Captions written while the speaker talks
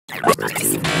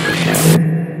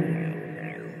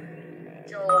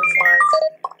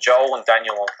Joel and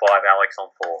Daniel on 5, Alex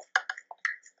on 4.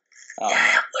 Oh.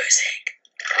 Yeah, I'm losing.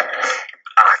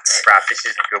 Ah, crap, this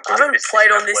isn't good. I haven't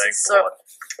played on this in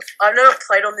I've never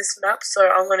played on this map, so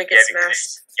I'm gonna get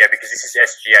smashed. Because this is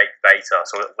SG8 beta,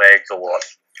 so it lags a lot.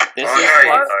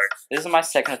 This is my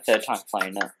second or third time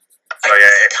playing it. So yeah,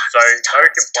 no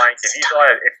complaints. If you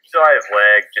die of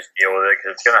lag, just deal with it,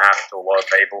 because it's gonna happen to a lot of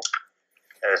people.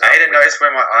 I need to notice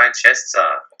where my iron chests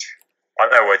are. I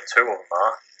know where 2 of them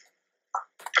are.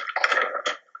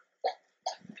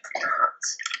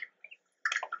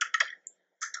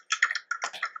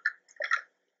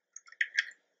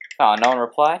 Oh, no one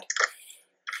replied?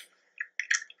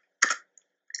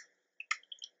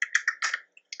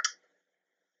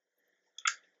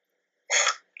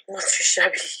 Not too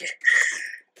shabby.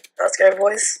 Let's go,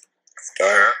 boys. Let's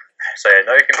go. So yeah,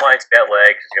 no complaints about lag,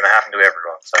 because it's gonna happen to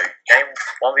everyone. So game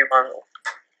 1v1,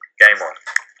 game on.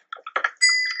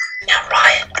 Now,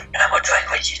 Ryan, no more doing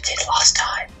what you did last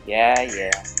time.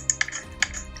 Yeah.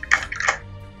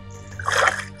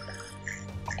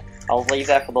 I'll leave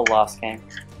that for the last game.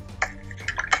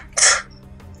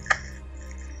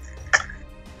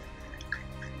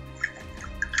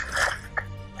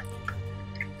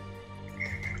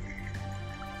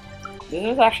 This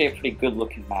is actually a pretty good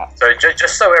looking map. So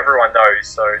just so everyone knows,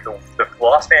 so the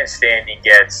last man standing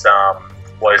gets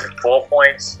 4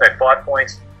 points? No, 5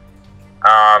 points.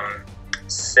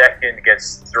 Second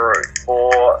gets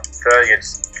 4, third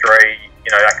gets 3,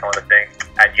 that kind of thing.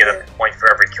 And you get a point for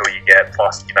every kill you get,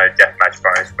 plus, deathmatch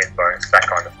bonus, win bonus, that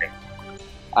kind of thing.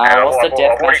 What's the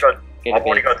deathmatch? I've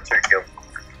already got 2 kills.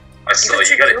 I saw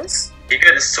you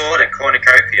got a sword at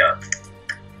Cornucopia.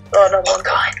 Oh, no, one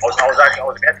guy. I was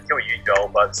about to kill you, Joel,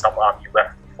 but you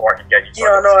left before I could get you.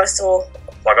 Yeah, I know, I saw.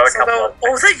 So I got a couple of...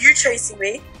 Oh, was that you chasing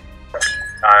me?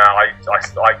 I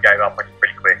gave up on you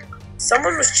pretty quick.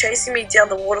 Someone was chasing me down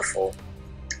the waterfall.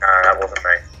 That wasn't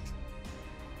me.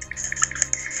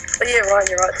 But yeah, Ryan,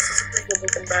 you're right. This is a pretty good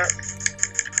looking map.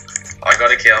 I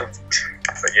got a kill.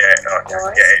 But yeah,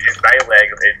 nice. It may lag.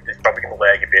 It's probably going to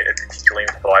lag a bit, particularly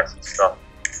with fights and stuff.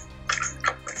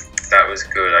 That was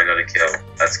good, I got a kill.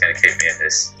 That's going to keep me in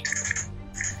this.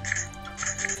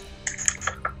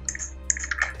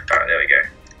 Alright, there we go.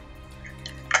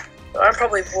 I'm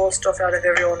probably worst off out of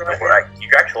everyone right now.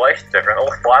 Congratulations, everyone.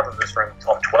 All 5 of us are in the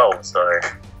top 12, so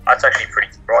that's actually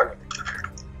pretty surprising.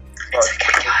 It's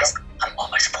okay, guys. I'm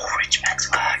almost full rich man's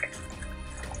work.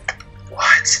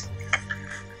 What?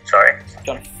 Sorry? I've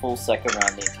done a full second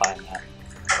around the entire map.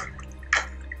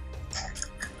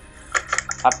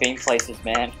 I've been places,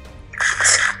 man.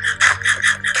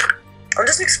 I'm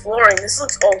just exploring. This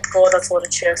looks... Oh god, that's a lot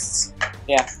of chests.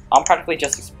 Yeah, I'm practically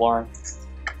just exploring.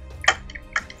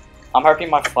 I'm hoping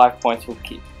my 5 points will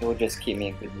just keep me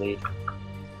in good lead.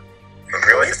 It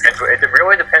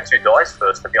really depends who dies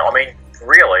first. I mean,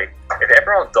 really, if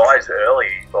everyone dies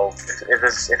early, well,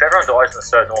 if everyone dies in a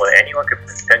certain order, anyone could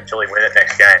potentially win it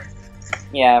next game.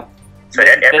 Yeah. So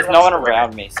there's no one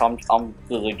around me, so I'm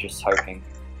literally just hoping.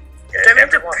 Yeah, don't mean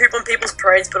to poop on people's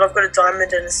parades, but I've got a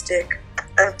diamond and a stick.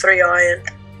 And 3 iron.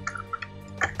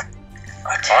 I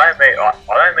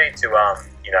don't mean to,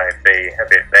 be a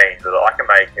bit mean, but I can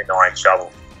make an iron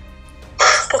shovel.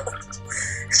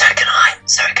 So can I.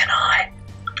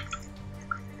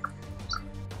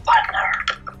 Partner.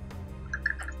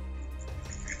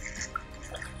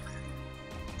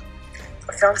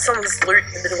 I found someone's loot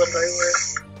in the middle of nowhere.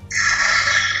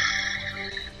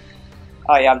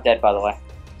 Oh yeah, I'm dead by the way.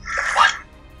 What?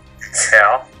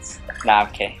 How? Nah, I'm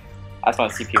okay. I just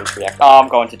want to see people's react. Oh, I'm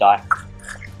going to die.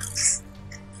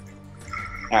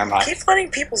 Never mind. Keep finding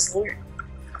people's loot.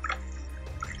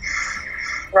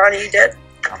 Ryan, are you dead?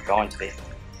 I'm going to be.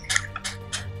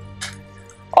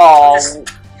 Oh.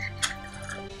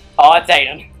 Oh, it's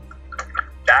Aiden.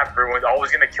 That ruined. I was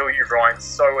going to kill you, Ryan,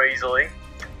 so easily.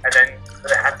 And then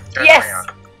it had to turn around.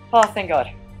 Oh, thank God.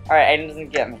 Alright, Aiden doesn't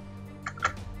get me.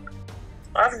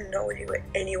 I have no idea where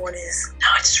anyone is. No,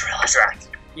 I just realized. Right.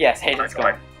 Yes, Aiden's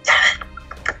gone. Damn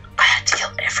it! I had to kill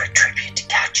every tribute to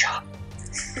catch up.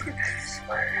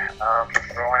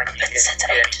 Ryan, you since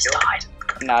Aiden just died.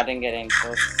 No, I didn't get any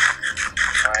kills.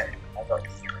 Right, I got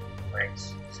 3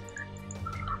 points.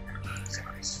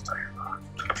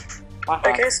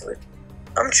 Okay, so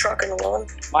I'm trucking along.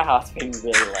 My heart's been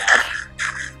really loud.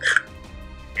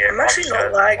 Yeah, I'm actually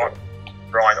not lagging.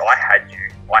 Ryan, I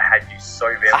had you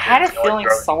so badly. I had a feeling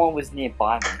someone was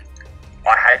nearby me.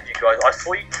 I had you guys. I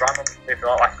saw you run on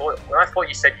the cliff. When I thought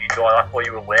you said you died, I thought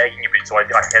you were lagging a bit, so I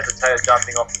hesitated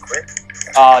jumping off the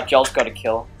cliff. Joel's got a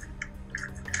kill.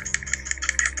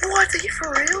 What? Are you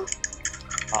for real?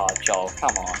 Oh, Joel,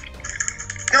 come on.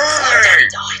 No!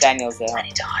 Daniel's there. And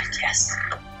he died, yes.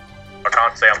 I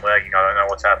can't say I'm lagging. I don't know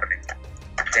what's happening.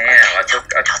 Damn, I took.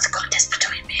 That's a contest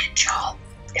between me and Joel.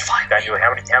 If I Daniel,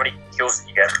 how many kills did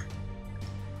you get?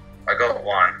 I got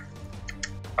one.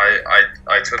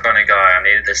 I took on a guy. I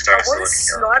needed to I start want to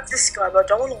sorting out. snipe this guy, but I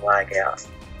don't want to lag out.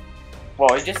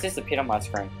 Well, it just disappeared on my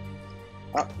screen.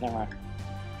 Oh, never mind.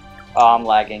 Oh, I'm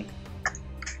lagging.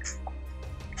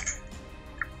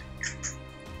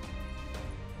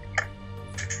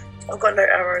 I've got no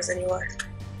arrows anyway.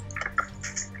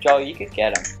 Joel, you could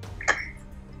get him.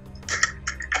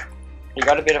 He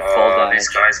got a bit of fall Oh, damage. this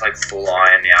guy's like full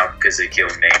iron now because he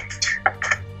killed me.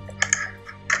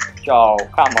 Joel,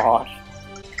 come on.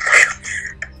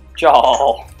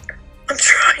 Joel, I'm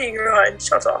trying, Ryan.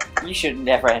 Shut up. you should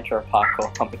never enter a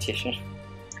parkour competition.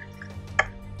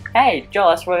 Hey, Joel,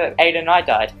 that's where Aiden and I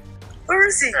died. Where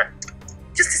is he? Yeah.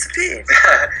 Just disappeared.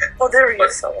 Oh, there he What?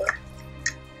 is somewhere.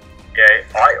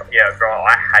 Yeah, bro,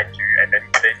 I had you, and then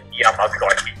the other guy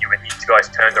hit you, and you guys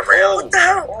turned around. What the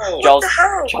hell? Oh, What Joel's, the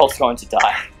hell? Joel's going to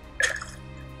die.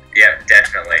 yeah,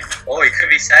 definitely. Oh, he could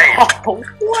be saved. Oh,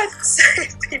 What?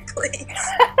 Save me, please.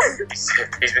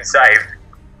 He's been saved.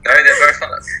 No, they're both on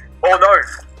the. Oh no!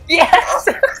 yes!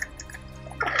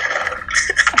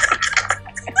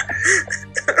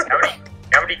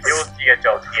 How many kills did you get,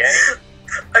 Joel? Yeah,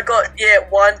 I got,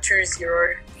 1, 2,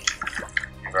 0.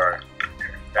 bro.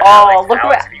 Oh, look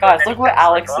Alex, where, you got guys, any look where kills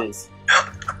Alex so far? is.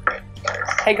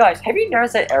 Hey guys, have you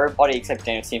noticed that everybody except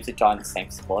Daniel seems to die in the same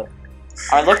spot?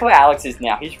 Alright, look where Alex is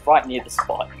now. He's right near the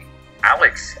spot.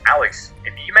 Alex,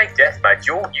 if you make deathmatch,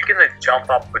 you're gonna jump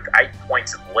up with 8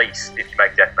 points at least if you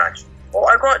make deathmatch. Well,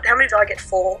 I got, how many did I get?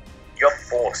 4. You got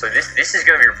 4, so this is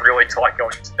gonna be really tight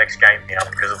going into the next game now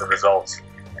because of the results.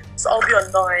 So I'll be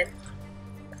on 9.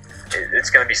 It's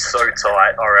gonna be so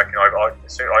tight. I reckon.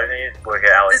 So I need to work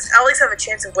out Alex. Does Alex have a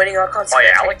chance of winning? I can't Oh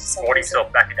yeah, spectate Alex for some brought reason.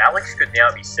 himself back, and Alex could now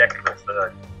be second or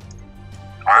third.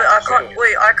 I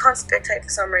can't spectate for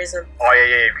some reason. Oh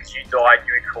yeah, because you died,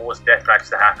 you caused deathmatch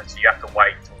to happen, so you have to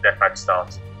wait until deathmatch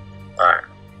starts. Alright.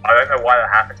 I don't know why that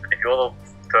happens, but if you're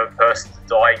the person to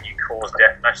die and you cause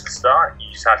deathmatch to start,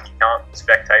 you can't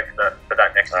spectate for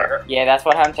that next minute. Yeah, that's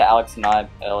what happened to Alex and I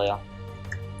earlier.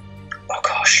 Oh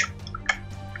gosh,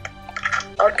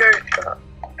 I'll go.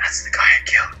 that's the guy who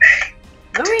killed me.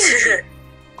 Louis!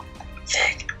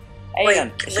 Wait,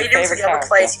 Aiden, it's your lead him to favorite the other character.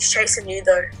 place. He's chasing you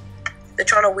though. They're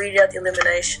trying to weed out the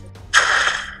elimination.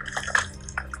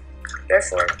 Go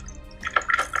for him.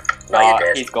 No, you're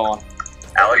dead. He's gone.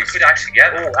 Oh, you could actually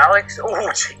get him. Oh, Alex! Oh,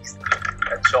 jeez.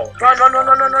 That's all. Run.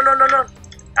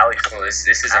 Alex, Oh, this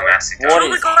is a massive guy. What Kill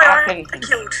the is guy I happening?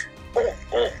 killed. oh.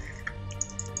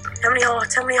 How many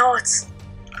hearts?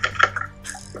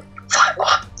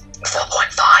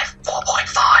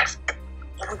 4.5.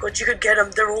 Oh my god, you could get them.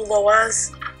 They're all low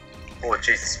as. Oh, jeez,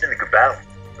 this has been a good battle.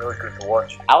 Really good to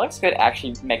watch. Alex could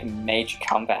actually make a major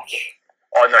comeback.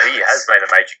 Oh no, he has made a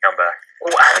major comeback.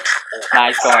 Oh, Alex! Oh, Nah,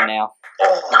 he's gone now.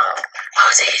 oh. I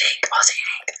was eating.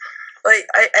 Wait,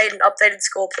 Aiden, updated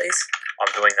score, please.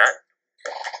 I'm doing that.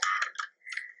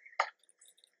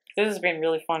 This has been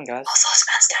really fun, guys. Also,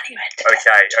 about standing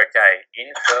Okay. In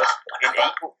equal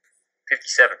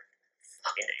 57.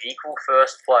 In equal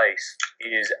first place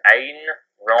is Aiden,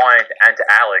 Ryan, and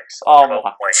Alex. Oh 12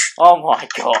 my. points. Oh my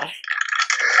god.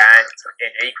 And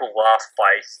in equal last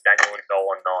place, Daniel and Joel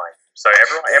on 9. So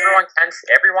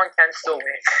everyone can still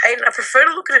win. Aiden, I prefer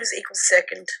to look at it as equal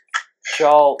second.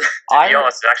 Joel, To be I'm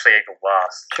honest, it's actually equal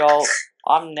last. Joel,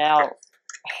 I'm now.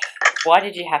 Why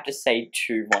did you have to say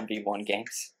 2 1v1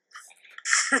 games?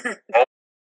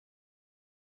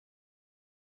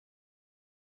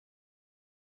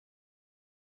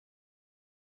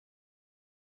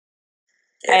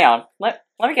 Hang on, let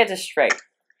me get this straight.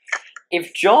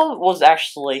 If Joel was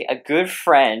actually a good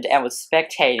friend and was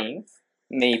spectating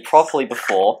me properly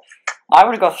before, I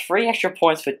would have got 3 extra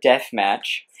points for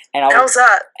deathmatch, and I would How's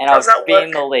that? How's that be in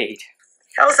work? the lead.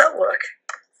 How does that work?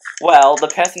 Well, the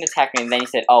person attacked me, and then he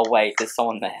said, "Oh wait, there's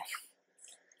someone there."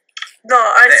 No,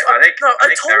 I think told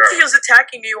they're- you he was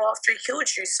attacking you after he killed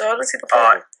you, so I don't see the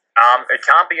problem. It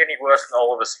can't be any worse than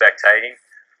Oliver spectating.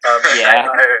 Yeah.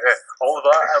 Oliver,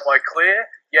 am I clear?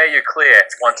 Yeah, you're clear.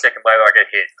 1 second later, I get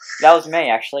hit. That was me,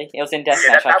 actually. It was in Yeah, deathmatch.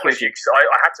 I that killed was you. you. 'Cause I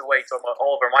had to wait. So I'm like,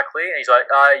 Oliver, am I clear? And he's like,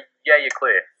 yeah, you're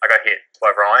clear. I got hit by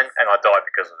Ryan, and I died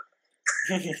because of it.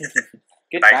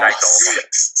 Good Thanks, job. Oliver.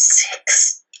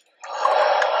 6.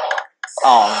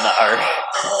 Oh no.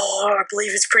 Oh, I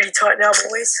believe it's pretty tight now,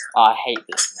 boys. I hate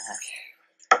this map.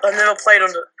 I've never played on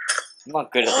it. I'm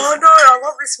not good at Oh this. no, I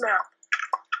love this map.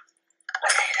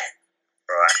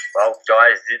 Right. Well,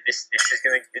 guys, this is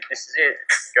it. It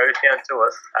goes down to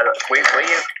it. And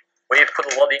We've put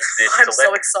a lot into this. I'm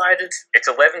so excited. It's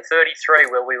 11:33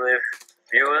 where we live,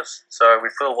 viewers. So we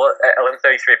put a lot at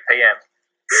 11:33 p.m.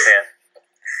 Yeah.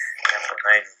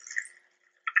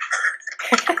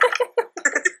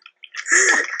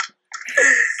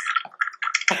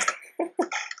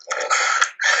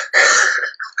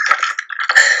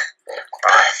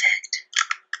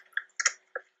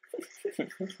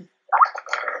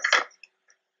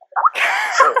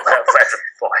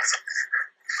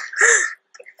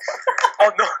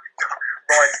 Oh no,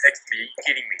 Ryan's next to me. Are you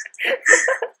kidding me?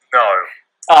 No.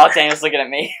 Oh, Daniel's looking at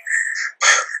me.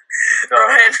 No.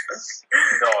 Ryan.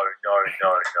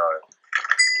 No.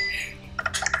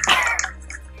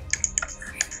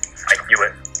 I knew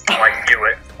it.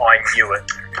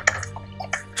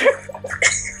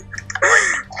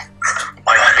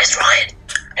 Ryan, it's Ryan.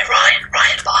 Hey,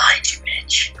 Ryan behind you,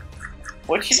 bitch.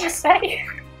 What did you just say?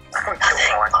 Nothing.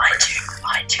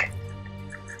 Behind you.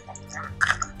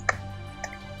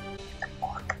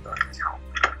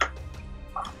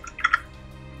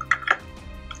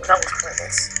 That was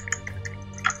pointless.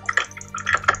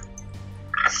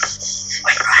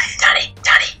 Wait, Ryan,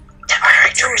 Danny,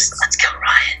 temporary troops. Let's go,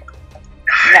 Ryan.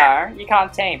 No, you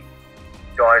can't team.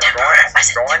 Guys, Ryan's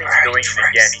doing it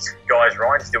again.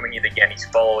 Ryan's doing it again. He's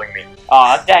following me.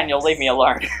 Aw, Daniel, leave me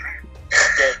alone.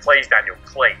 Yeah, please, Daniel,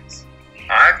 please.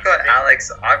 I've got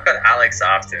Alex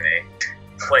after me.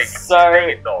 Please.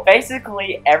 So,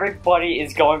 basically, everybody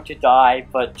is going to die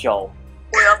but Joel.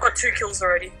 Wait, I've got 2 kills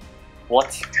already.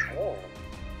 What?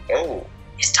 Oh.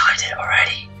 He's died it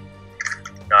already.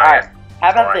 No. Alright,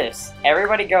 how about this?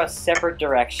 Everybody go a separate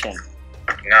direction.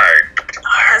 No.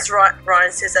 As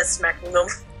Ryan says, that's smacking them.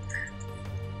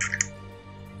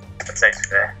 That seems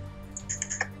fair.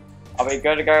 Are we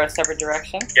going to go a separate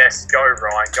direction? Yes, go,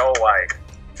 Ryan. Go away.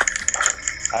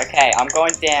 Okay, I'm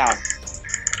going down.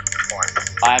 Fine.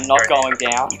 I am not going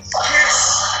down.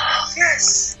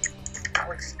 Yes!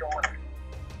 Alex is gone.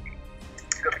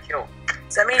 You got the kill.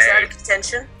 Does that mean he's out of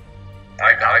contention?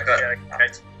 I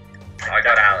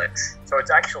got Alex. So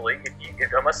it's actually,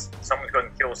 unless someone's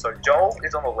gotten killed, so Joel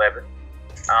is on 11,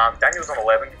 Daniel's on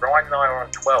 11, Ryan and I are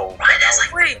on 12. Ryan has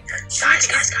like, wait, Guys,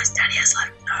 Danny has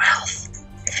like no health.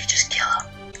 If you just kill him,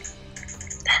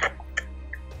 then,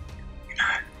 you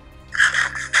know.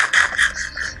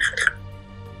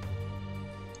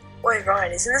 Wait,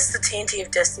 Ryan, isn't this the TNT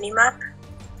of Destiny map?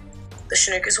 The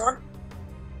Shanookas one?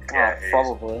 Yeah, Oh,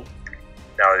 probably.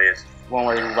 No, it is. One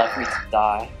where you left me to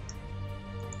die.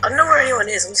 I don't know where anyone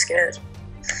is, I'm scared.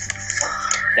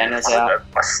 Daniel's out.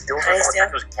 I still don't Danny's know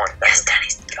down. was gone. Yes,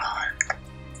 Danny's gone.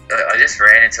 I just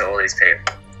ran into all these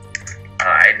people.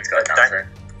 Aiden's got nothing.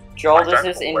 Joel, this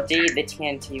is indeed the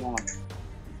TNT one.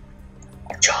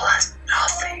 Joel has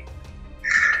nothing.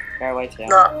 Go away, Joel.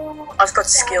 No, I've got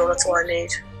skill, that's all I need.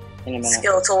 In a minute.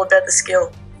 Skill, it's all about the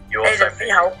skill. You also, Aiden, can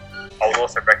you help? I would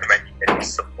also recommend you get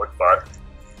some wood, but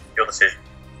your decision.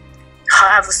 I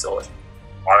have a sword.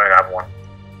 I don't have one.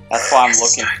 That's why I'm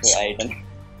looking for Aiden.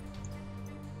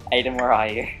 Aiden, where are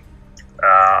you?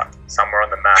 Somewhere on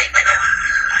the map.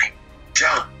 Wait.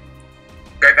 Joel,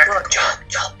 go back. Look. Joel,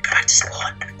 go back to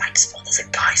spawn. There's a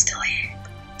guy still here.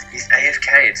 He's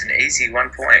AFK. It's an easy 1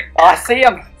 point. Oh, I see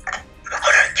him!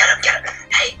 Oh no, get him.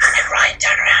 Hey, Ryan,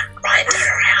 turn around.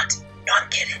 No, I'm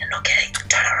not kidding.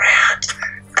 Turn around.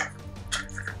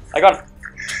 I got him.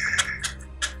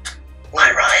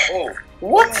 Why, Ryan? Oh,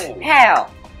 What? How?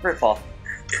 Rip off.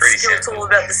 Pretty Skill, it's simple. all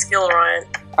about the skill, Ryan.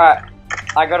 Alright,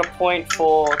 I got a point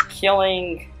for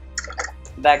killing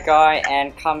that guy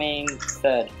and coming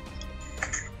third.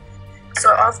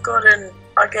 So I've got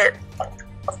I've killed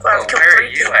where are 3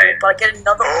 you, people, Aiden? but I get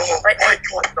another oh wait, my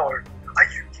god, no. Are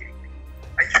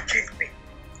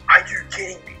you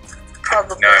kidding me?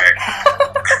 probably. No.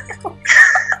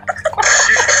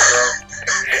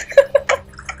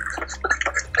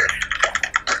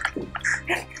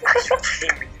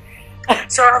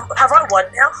 So have I won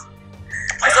now?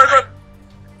 Have I got,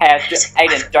 Hey,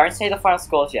 Aiden, don't say the final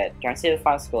scores yet. Don't say the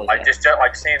final scores I yet. just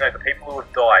need to know the people who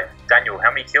have died. Daniel, how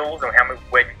many kills and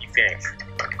where did you finish?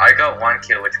 I got 1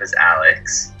 kill, which was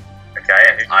Alex. Okay,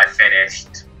 and I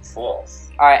finished 4th.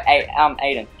 Alright,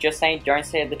 Aiden, just saying, don't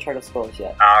say the total scores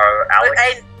yet. Alex.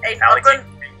 Aiden, I've Alex, got,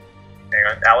 hang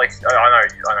on, Alex. I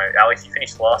know. Alex, you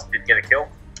finished last. Did you get a kill?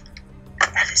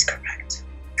 That is correct.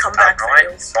 come back,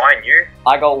 Daniels. Ryan, you.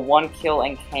 I got 1 kill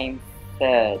and came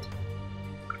third.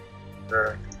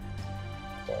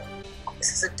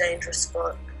 This is a dangerous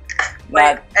spot.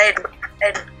 Nah, Wait,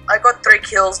 Aiden, I got 3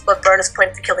 kills, but bonus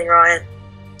point for killing Ryan.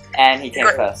 and he came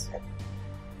Good. first.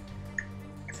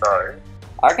 So,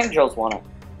 I reckon Joel's won it.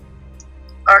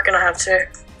 I reckon I have to.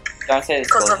 Don't say the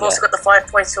Because scores I've also yet. got the 5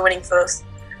 points for winning first.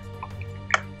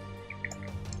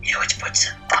 puts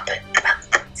him up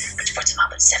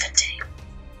at 17.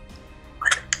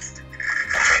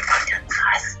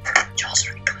 Joel's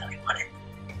already clearly won it.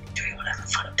 Do we want to have a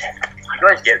fun of death?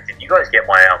 Did you guys get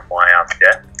my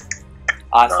death?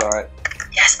 I saw it.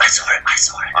 Yes, I saw it. I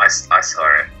saw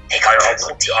it.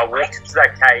 I walked into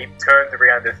that cave, turned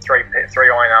around, there's three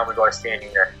iron armor guys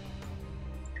standing there.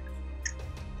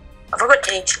 Have I got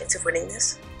any chance of winning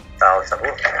this? Let's have a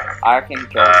look. I reckon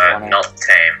Joel's won it. Not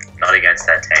team. Not against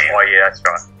that team. Oh yeah, that's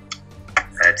right.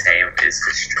 That team is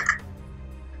destroyed.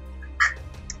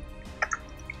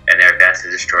 And they're about to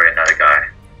destroy another guy.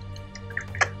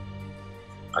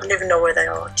 I don't even know where they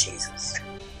are. Jesus.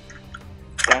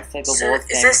 Don't say the So, Lord's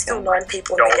is there still 9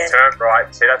 people in Joel, the game? turn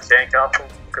right. See that sandcastle?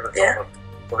 Look at the top Yeah. of it.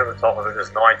 Look at the top of it.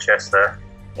 There's 9 chests there.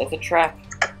 There's a trap.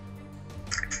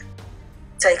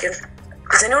 Taken.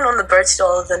 Is anyone on the boat still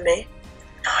other than me?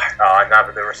 No,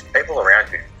 but there were some people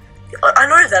around you. I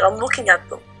know that. I'm looking at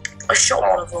them. I shot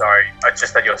one Oh, of them. sorry. I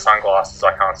just had your sunglasses.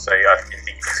 I can't see. I didn't think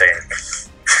you could see anything.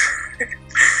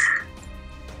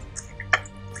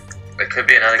 There could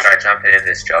be another guy jumping in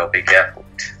this, Joel. Be careful.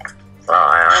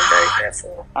 I'm very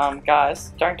careful.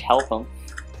 Guys, don't help him.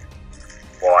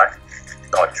 Why?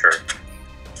 Not true.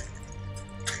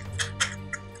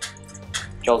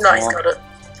 Joel's No, he's won. got it.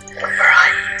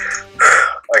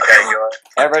 Okay, good.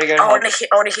 Everybody go I home. want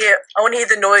to hear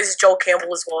the noise Joel Campbell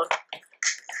has won.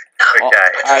 Okay.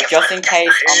 Alright, just in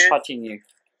case I'm touching you.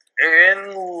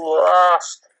 In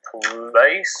last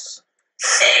place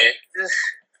is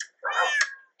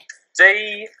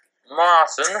D.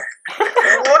 Martin.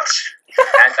 What?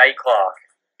 And A. Clark.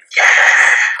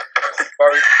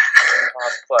 Both in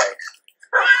last place.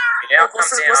 We now What's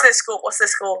come their down score? What's their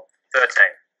score? 13.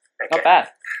 Not bad.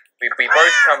 We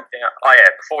both come down. Oh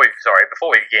yeah. Before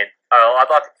we begin, I'd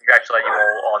like to congratulate you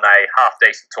all on a half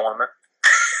decent tournament.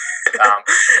 Good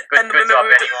job,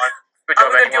 anyone. Good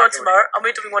job, Are we going to do anyone. one tomorrow? Are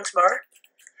we doing one tomorrow?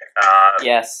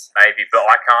 Yes. Maybe, but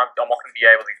I'm not going to be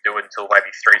able to do it until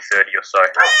maybe 3:30 or so.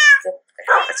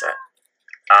 That's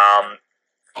right.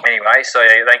 Anyway, so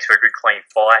yeah, thanks for a good clean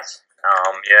fight.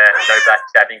 Yeah, no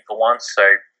backstabbing for once. So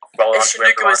well done If to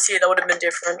Shanuka everyone. was here, that would have been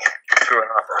different. True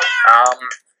enough.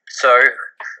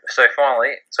 So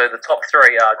finally, so the top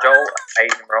 3 are Joel,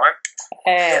 Aiden, and Ryan.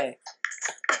 Hey.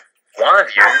 One of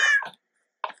you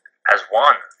has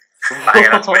won. Hang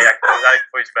on, that's me. That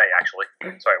includes me, actually.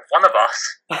 Sorry, one of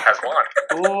us has won.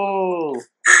 Ooh.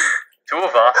 2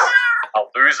 of us are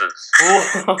losers.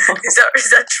 Ooh. Is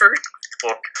that true?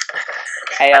 Look.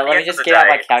 Hey, At the let me end of just the get out day,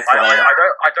 my calculator.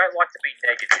 I don't like to be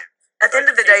negative. At the end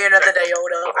of the day, you're another day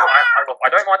older. I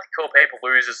don't like to call people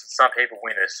losers and some people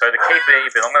winners. So to keep it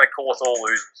even, I'm going to call us all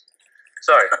losers.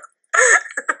 So,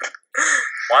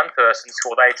 one person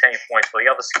scored 18 points, but the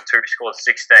other 2 scored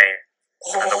 16.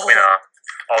 And the winner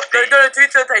of the... No, do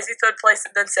third place. Do third place,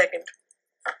 then second.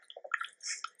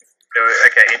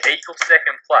 Okay, in equal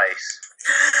second place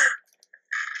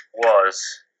was...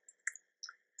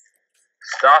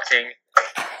 Starting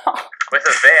with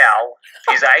a vowel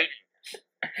is Aiden.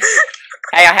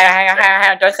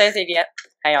 Hang on. Don't say anything yet.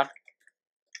 Hang on.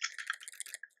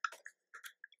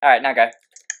 Alright, now go.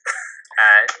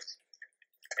 And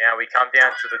now we come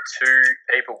down to the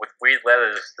 2 people with weird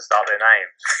letters to start their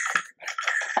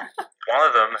names. One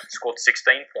of them scored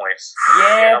 16 points.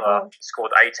 Yeah, The other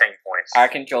scored 18 points. I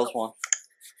reckon Joel's won.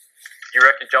 You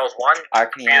reckon Joel's won? I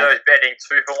reckon he You know has. those betting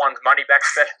 2 for 1's money back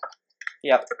special?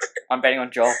 Yep. I'm betting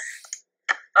on Joel.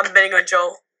 I'm betting on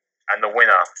Joel. And the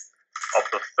winner of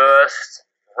the first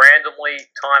randomly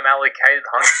time allocated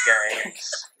Hunger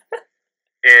Games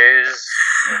is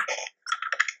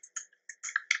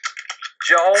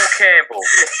Joel Campbell.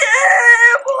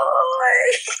 Yeah, boy!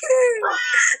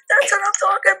 That's what I'm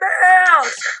talking about!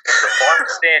 The final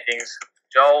standings: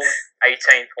 Joel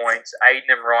 18 points, Aiden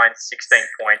and Ryan 16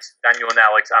 points, Daniel and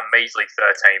Alex a measly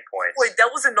 13 points. Wait, that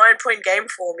was a 9-point game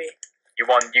for me. You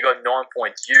won. You got 9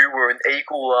 points. You were in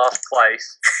equal last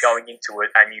place going into it,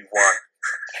 and you won.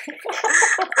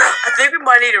 I think we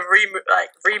might need to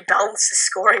rebalance the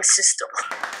scoring system.